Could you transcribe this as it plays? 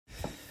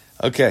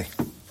Okay,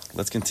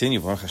 let's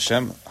continue. Baruch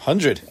Hashem,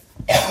 100.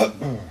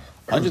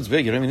 100's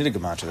big. You don't even need a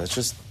gematria. That's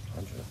just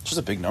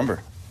a big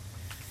number.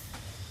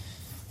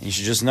 And you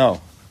should just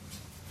know,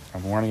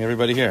 I'm warning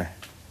everybody here,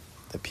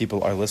 that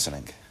people are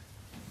listening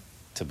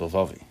to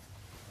Bilvavi.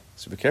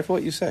 So be careful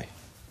what you say,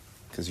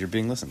 because you're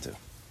being listened to.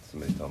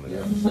 Somebody tell me You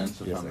that. have a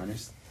sense of how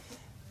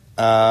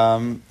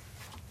many?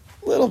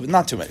 Little bit,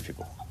 not too many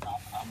people.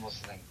 I'm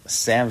listening.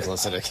 Sam's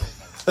listening.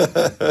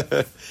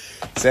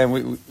 Sam,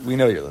 we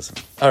know you're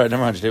listening. All right,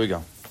 number 100. Here we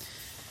go.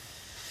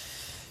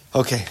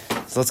 Okay,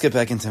 so let's get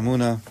back into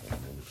Emunah.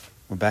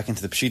 We're back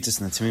into the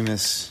Pshitas and the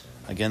Tamimis.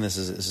 Again, this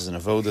is an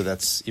avoda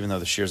that's, even though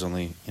the shir is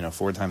only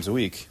 4 times a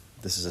week,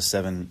 this is a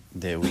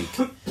 7-day-a-week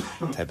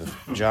type of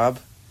job.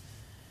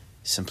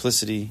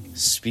 Simplicity,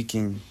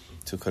 speaking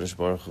to Kadosh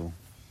Baruch Hu.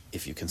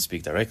 If you can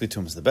speak directly to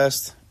him is the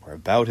best, or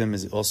about him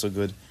is also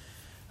good.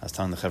 I was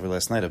telling the Chaver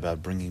last night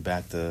about bringing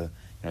back the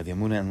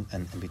Emunah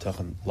and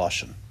Bitachon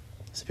Lashon.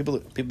 So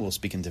people will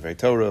speak in Divrei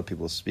Torah.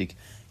 People will speak,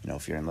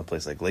 if you're in a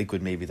place like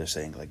Lakewood, maybe they're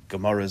saying like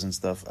Gemaras and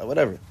stuff,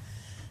 whatever.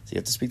 So you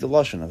have to speak the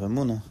Lashon of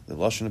Emunah, the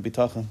Lashon of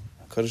Bitachon.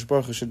 Kadosh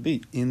Baruch Hu should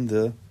be in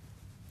the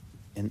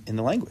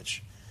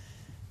language.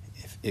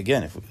 If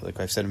like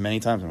I've said many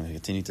times, I'm going to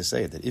continue to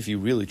say it, that if you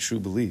really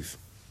truly believe,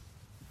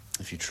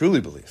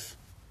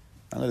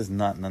 none of this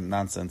not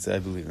nonsense, I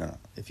believe, no.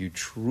 If you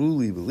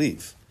truly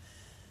believe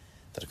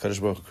that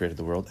Kadosh Baruch Hu created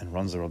the world and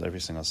runs the world every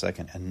single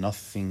second, and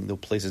nothing, no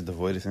place is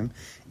devoid of him,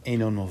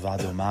 Eino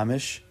Novado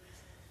Mamish,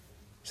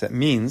 so that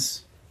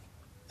means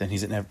then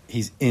he's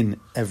in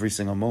every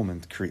single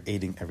moment,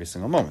 creating every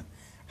single moment.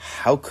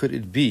 How could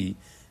it be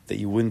that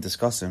you wouldn't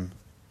discuss him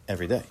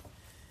every day,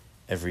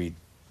 every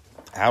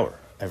hour,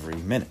 every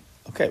minute?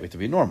 Okay, we have to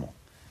be normal.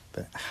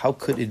 But how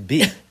could it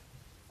be?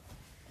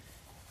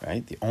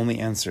 Right? The only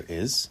answer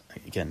is,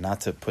 again,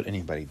 not to put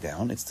anybody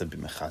down, it's to be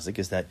mechazik,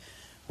 is that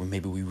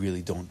maybe we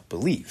really don't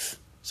believe.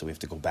 So we have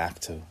to go back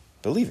to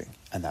believing.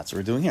 And that's what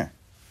we're doing here.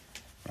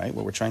 Right?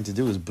 What we're trying to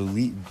do is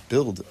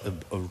build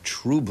a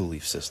true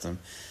belief system,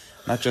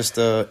 not just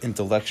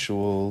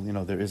intellectual,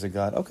 there is a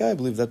God. Okay, I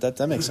believe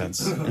that makes sense.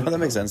 That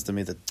makes sense to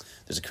me, that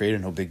there's a creator,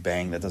 no Big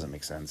Bang. That doesn't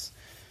make sense.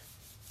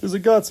 There's a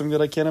God, something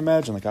that I can't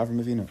imagine, like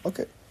Avram Avinu.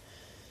 Okay.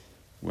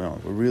 Well,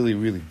 we're really,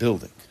 really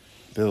building.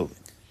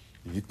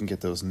 If you can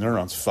get those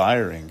neurons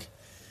firing,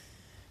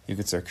 you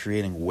can start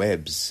creating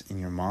webs in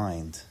your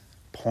mind,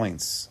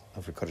 points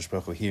of a Kadosh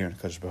Baruch Hu here, and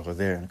Kadosh Baruch Hu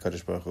there, and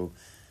Kadosh Baruch Hu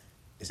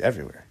is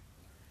everywhere.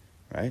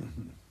 Right?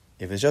 Mm-hmm.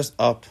 If it's just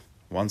up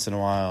once in a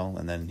while,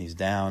 and then he's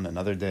down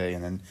another day,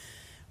 and then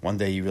one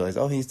day you realize,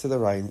 he's to the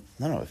right.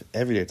 No, if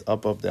every day it's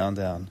up, down,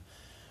 down,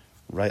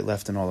 right,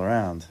 left, and all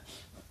around,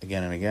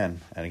 again and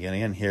again, and again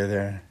and again, here,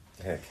 there.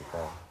 Yeah, keep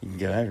on. You can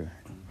go everywhere.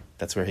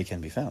 That's where he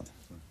can be found.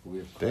 We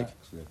have Big.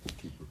 cracks. We have to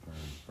keep repairing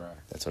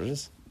cracks. That's what it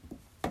is.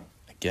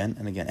 Again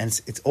and again. And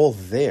it's all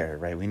there,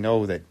 right? We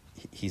know that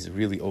he's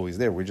really always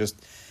there. We just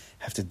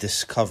have to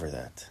discover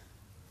that.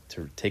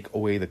 To take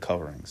away the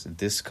coverings.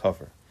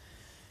 Discover.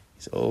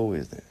 He's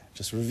always there.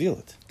 Just reveal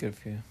it. Good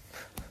for you.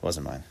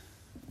 Wasn't mine.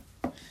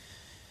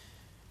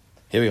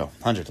 Here we go.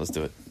 100. Let's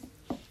do it.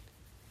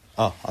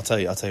 I'll tell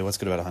you what's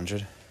good about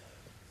 100.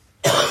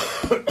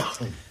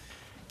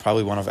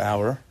 Probably one of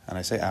our, and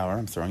I say our,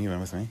 I'm throwing you in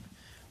with me,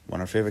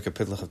 one of our favorite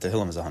kapitlich of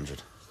Tehillim is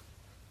 100.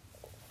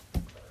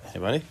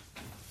 Anybody?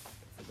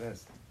 The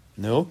best.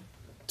 No?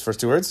 The first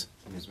 2 words?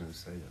 Mizmor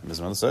Seidah.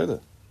 Mizmor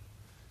Seidah.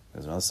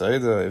 Mizmor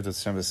Seidah. If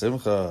it's Shem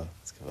B'Simcha,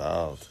 it's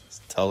Gewalt.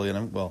 It's Tali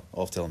and, all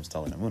of Tehillim is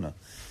Tali and Emunah.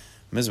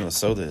 Mizmor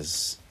Seidah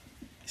is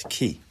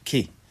key.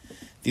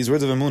 These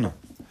words of Emunah,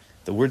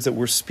 the words that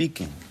we're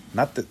speaking,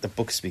 not the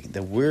book speaking,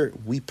 that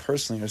we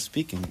personally are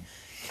speaking,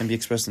 can be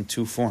expressed in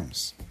 2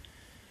 forms.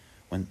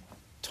 When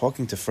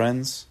talking to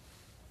friends,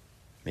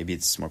 maybe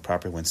it's more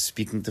proper when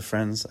speaking to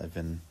friends. I've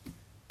been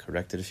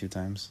corrected a few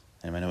times.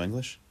 Anybody know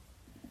English?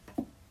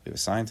 We have a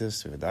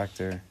scientist, we have a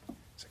doctor,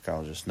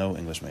 psychologist, no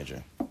English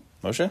major.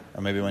 Moshe?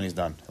 Or maybe when he's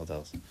done, he'll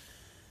tell us.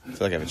 I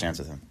feel like I have a chance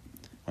with him.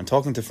 When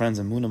talking to friends,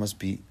 Emunah must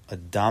be a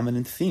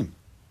dominant theme.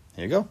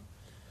 Here you go.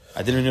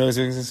 I didn't know he was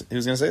going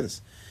to say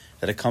this.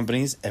 That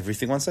accompanies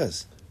everything one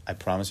says. I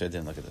promise you I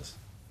didn't look at this.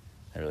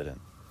 I really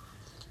didn't.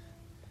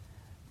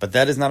 But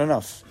that is not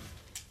enough.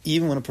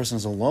 Even when a person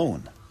is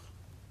alone,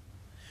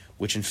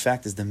 which in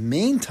fact is the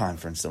main time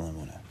for instilling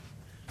Emunah,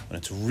 when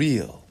it's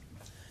real.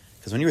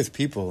 Because when you're with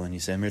people and you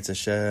say, Mirz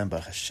Hashem,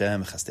 Baruch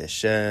Hashem, Chaste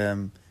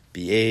Hashem,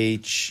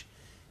 BH,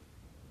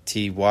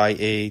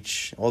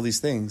 TYH, all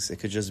these things, it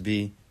could just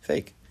be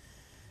fake.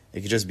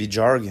 It could just be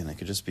jargon. It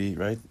could just be,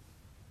 right?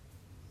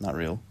 Not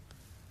real.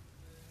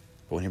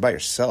 But when you're by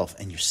yourself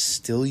and you're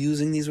still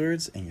using these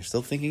words and you're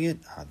still thinking it,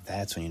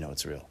 that's when you know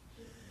it's real.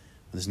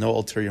 There's no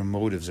ulterior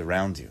motives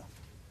around you.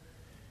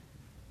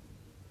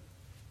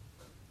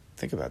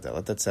 Think about that.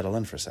 Let that settle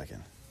in for a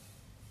second.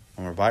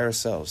 When we're by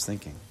ourselves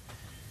thinking.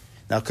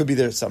 Now, it could be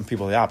there some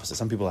people are the opposite.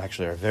 Some people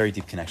actually are very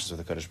deep connections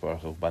with the Kadosh Baruch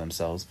Hu by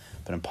themselves,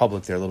 but in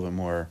public they're a little bit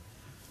more,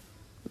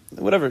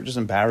 whatever, just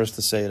embarrassed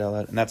to say it out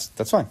loud. And that's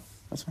fine.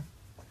 That's fine.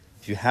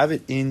 If you have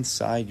it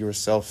inside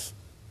yourself,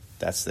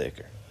 that's the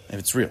ikr. If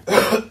it's real.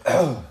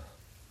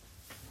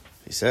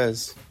 He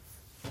says,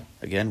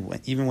 again,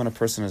 even when a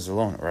person is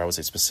alone, or I would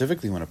say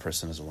specifically when a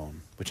person is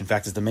alone, which in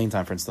fact is the main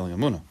time for instilling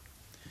emunah,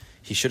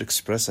 he should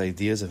express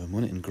ideas of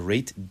emunah in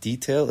great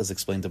detail as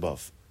explained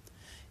above.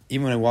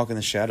 Even when I walk in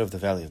the shadow of the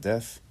valley of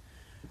death,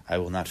 I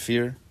will not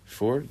fear,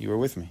 for you are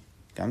with me.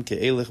 A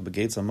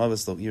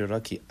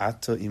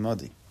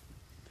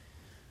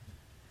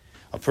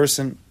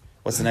person,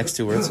 what's the next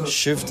two words?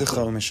 Shivtecha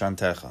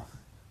u'mishantecha.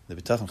 The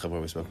B'tachon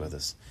Chabur, we spoke about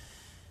this.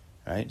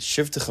 Right?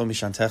 Shivtecha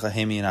u'mishantecha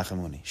hemi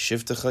yinachamuni.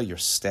 Shivtecha, your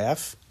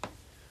staff,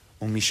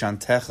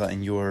 u'mishantecha,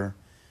 and your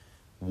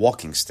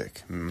walking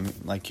stick,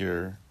 like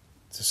your,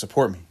 to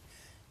support me.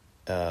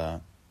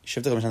 Shivtecha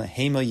u'mishantecha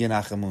hemi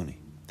yinachamuni.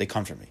 They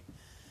comfort me.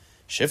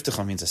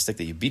 Shivtecha means a stick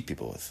that you beat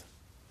people with.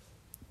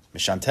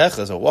 Mishantecha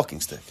is a walking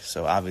stick.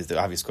 So the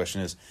obvious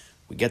question is,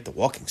 we get the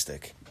walking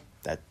stick.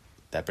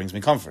 That brings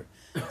me comfort.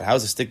 But how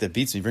is a stick that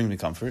beats me bring me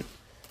comfort?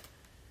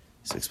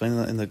 So explaining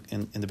that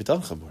in the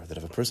B'tachon Chabur, that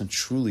if a person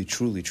truly has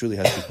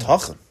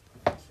B'tachon,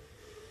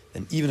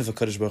 then even if a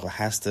Kadosh Baruch Hu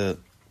has to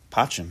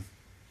patch him,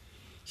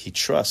 he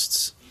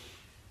trusts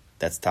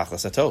that's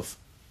Tachlas HaTov,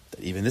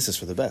 that even this is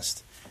for the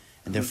best.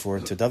 And therefore,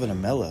 to David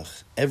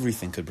HaMelech,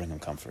 everything could bring him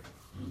comfort.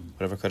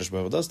 Whatever Kadosh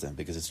Baruch Hu does to him,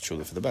 because it's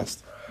truly for the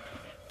best.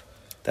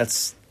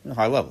 That's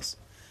high levels.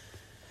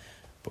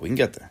 But we can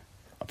get there.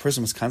 A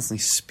person must constantly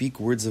speak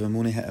words of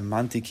emunah,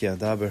 ha'emanti ki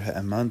adaber,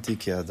 ha'emanti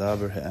ki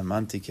adaber,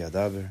 ha'emanti ki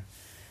adaber,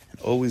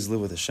 and always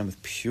live with Hashem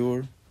with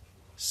pure,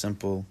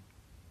 simple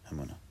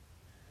emunah.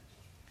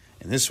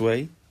 In this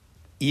way,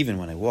 even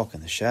when I walk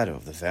in the shadow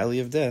of the valley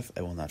of death,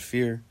 I will not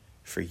fear,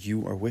 for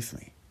you are with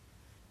me.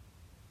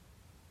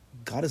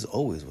 God is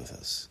always with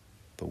us,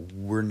 but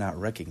we're not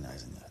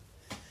recognizing that.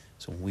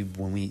 So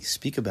when we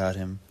speak about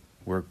Him,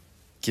 we're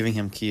giving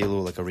Him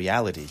ki'ilu, like a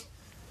reality.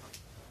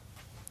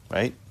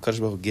 Right? Kadosh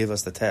Baruch Hu gave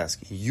us the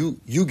task. You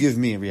give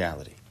me a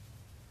reality.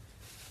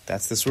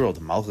 That's this world.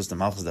 The Malchus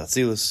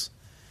Datzilus,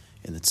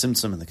 in the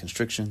Tzimtzum, in the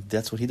constriction.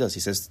 That's what He does.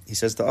 He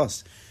says to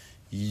us,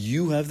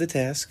 you have the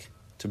task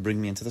to bring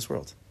me into this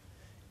world.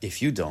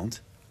 If you don't,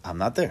 I'm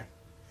not there.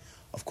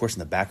 Of course, in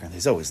the background,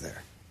 He's always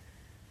there.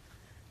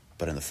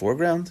 But in the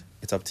foreground,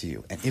 it's up to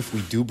you. And if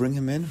we do bring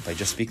Him in by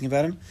just speaking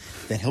about Him,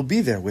 then He'll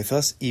be there with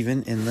us,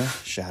 even in the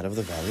shadow of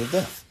the valley of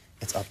death.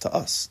 It's up to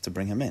us to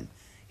bring Him in.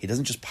 He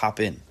doesn't just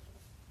pop in.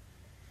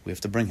 We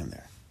have to bring Him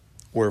there.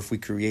 Or if we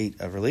create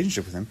a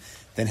relationship with Him,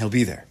 then He'll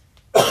be there.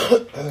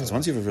 Because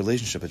once you have a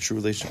relationship, a true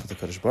relationship with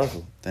the Kadosh Baruch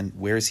Hu, then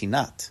where is He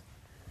not?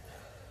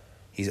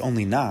 He's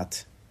only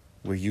not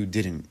where you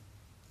didn't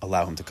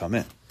allow Him to come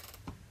in.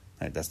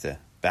 Right? That's the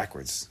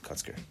backwards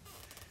Kutzker.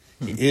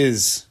 He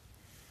is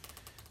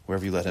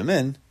wherever you let Him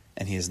in,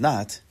 and He is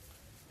not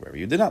wherever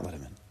you did not let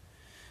Him in.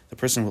 The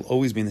person will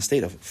always be in the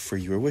state of, for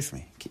you are with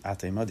me. Ki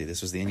atei madi.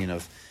 This was the Indian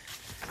of,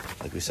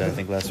 like we said, I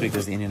think last week,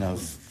 was the Indian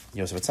of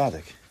Yosef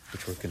Atzadik,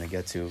 which we're going to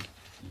get to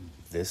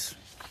this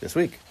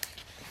week.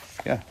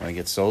 Yeah, when he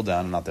gets sold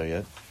down, I'm not there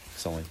yet.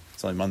 It's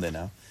only Monday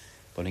now.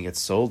 But when he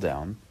gets sold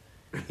down,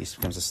 he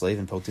becomes a slave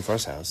in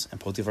Potiphar's house, and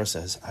Potiphar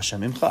says,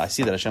 Hashem imcha, I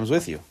see that Hashem's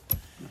with you.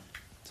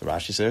 So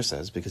Rashi there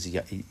says, because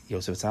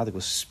Yosef Atzadik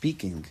was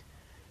speaking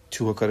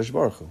to HaKadosh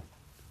Baruch Hu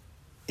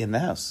in the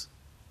house.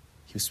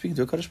 He was speaking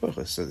to HaKadosh Baruch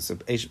Hu.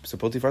 So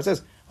Potiphar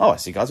says, oh, I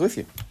see God's with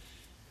you.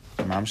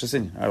 All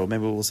right, well,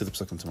 maybe we'll see the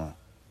psukim tomorrow.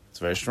 It's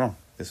very strong.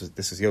 This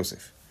is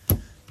Yosef. All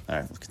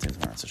right, we'll continue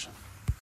tomorrow.